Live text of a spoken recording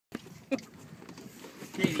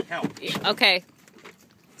Katie, help. Okay.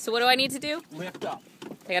 So what do I need to do? Lift up.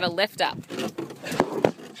 I gotta lift up.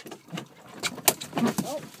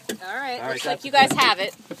 Oh, all right. Looks like you guys have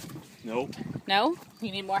it. Nope. No?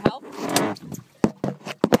 You need more help? Okay.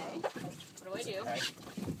 What do I do? Right.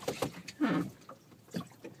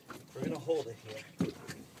 We're gonna hold it here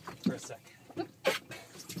for a second.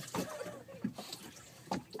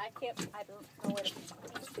 I don't know where to...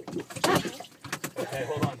 Okay,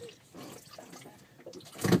 hold on.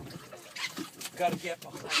 Gotta get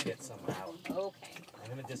behind it somehow. Okay. I'm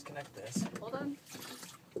gonna disconnect this. Hold on.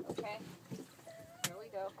 Okay. Here we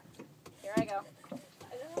go. Here I go.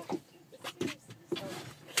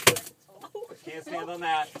 Can't stand on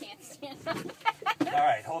that. Can't stand on that. All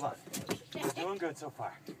right, hold on. We're doing good so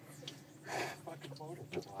far. Fucking motor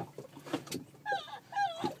for a while.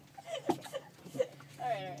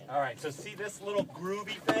 All right, so see this little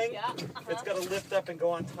groovy thing? Yeah. It's got to lift up and go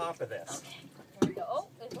on top of this. Okay. Here we go. Oh,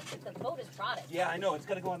 it looks like the boat is rotted. Yeah, I know. It's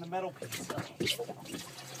got to go on the metal piece. Okay. Here we go.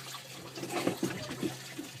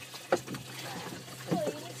 Oh,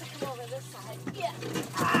 you need to come over this side. Yeah.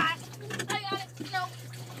 Ah, I got it. No,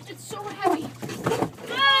 it's so heavy.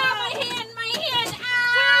 Ah, my hand.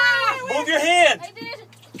 Ah! Move your hand. I did.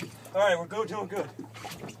 All right, we're doing good.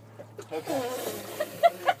 Okay.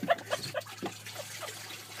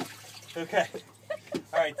 Okay.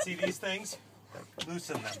 All right, see these things?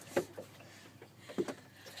 Loosen them.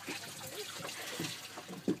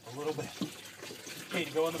 A little bit.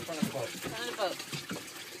 Katie, go in the front of the boat. Front of the boat.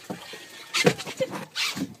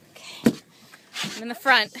 Okay. I'm in the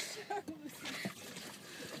front.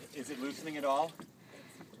 Is it loosening at all?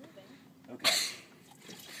 Okay.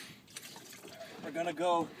 We're gonna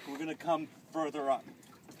come further up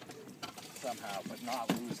somehow, but not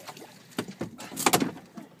lose it.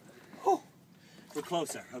 Whew. We're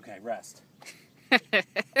closer. Okay, rest.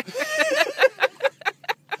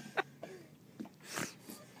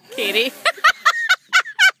 Katie.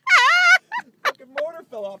 Fucking motor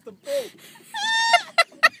fell off the boat.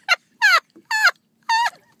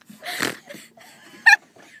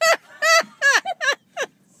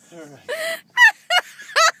 All right.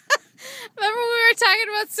 Remember we were talking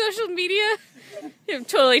about social media? I'm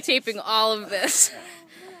totally taping all of this.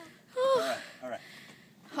 All right.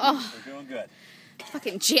 Oh, We're doing good.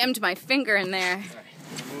 fucking jammed my finger in there. All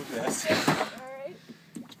right. Move this.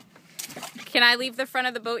 Can I leave the front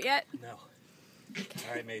of the boat yet? No. All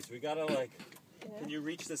right, Mace. We gotta Can you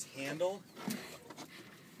reach this handle?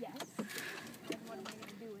 Yes. What am I going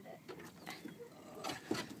to do with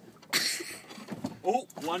it? Oh,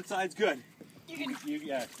 one side's good. I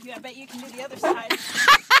bet you can do the other side.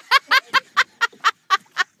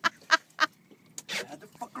 Had to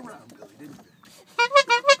fuck around, Billy, didn't you?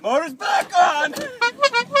 Motor's back on!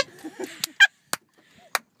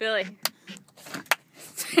 Billy.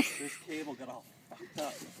 This cable got all fucked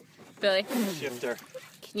up. Billy, Shifter.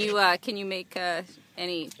 can you make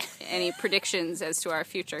any predictions as to our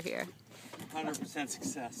future here? 100%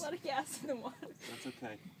 success. A lot of gas in the water. That's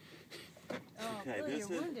okay. Oh, Okay, Billy, this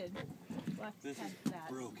you're is- wounded. We'll have to This tend is to that.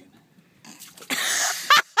 broken.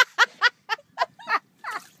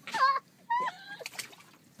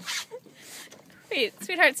 Wait,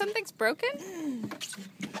 sweetheart, something's broken?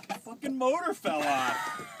 Fucking motor fell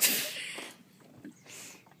off.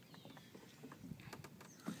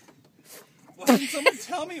 Why didn't someone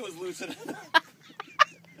tell me it was loosening?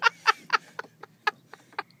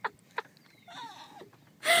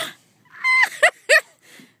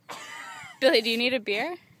 Billy, do you need a beer?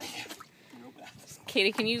 Real bad.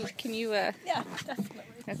 Katie, can you Yeah, definitely.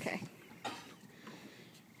 okay.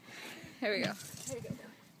 There we go. There you go.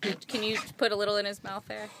 Can you put a little in his mouth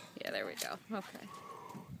there? Yeah, there we go. Okay.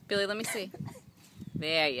 Billy, let me see.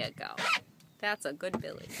 There you go. That's a good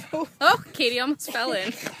Billy. Oh, Katie almost fell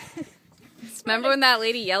in. Remember when that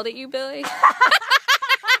lady yelled at you, Billy? This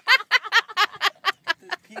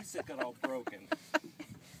piece that got all broken.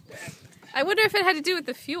 I wonder if it had to do with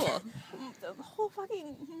the fuel. The whole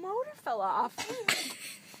fucking motor fell off.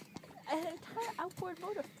 An entire outboard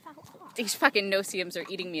motor fell off. These fucking no-see-ums are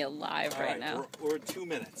eating me alive All right now. We're at 2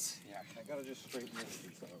 minutes. Yeah, I gotta just straighten this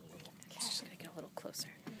piece out a little. Okay, I'm just gonna get a little closer.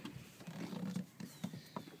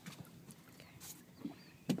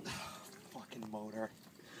 Fucking motor.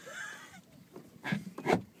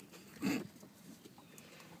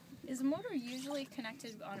 Is a motor usually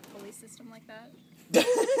connected on a pulley system like that?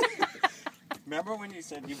 Remember when you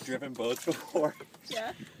said you've driven boats before?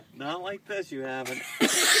 Yeah. Not like this, you haven't.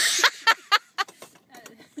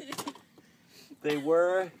 They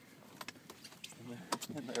were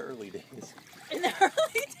in the early days. In the early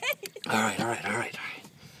days. All right.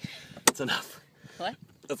 That's enough. What?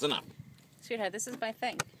 That's enough. Sweetheart, this is my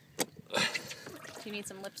thing. Do you need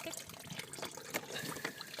some lipstick?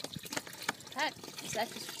 Pat, is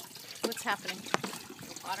that just what's happening?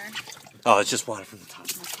 Water? Oh, it's just water from the top.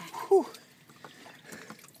 Okay. Whew.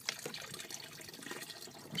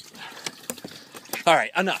 All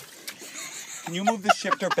right, enough. Can you move the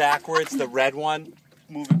shifter backwards, the red one,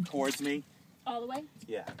 moving towards me? All the way?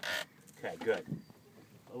 Yeah. Okay, good.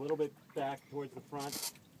 A little bit back towards the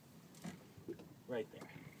front. Right there.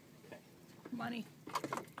 Okay. Money. All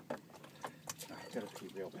right, gotta pee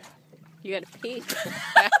real bad. You gotta pee.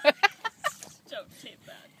 Don't say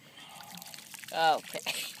that. Okay.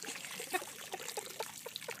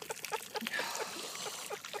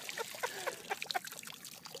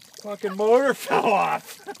 Fucking motor fell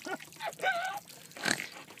off.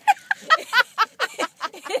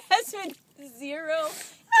 It has been 0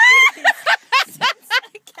 since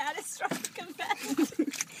a catastrophic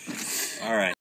event. All right.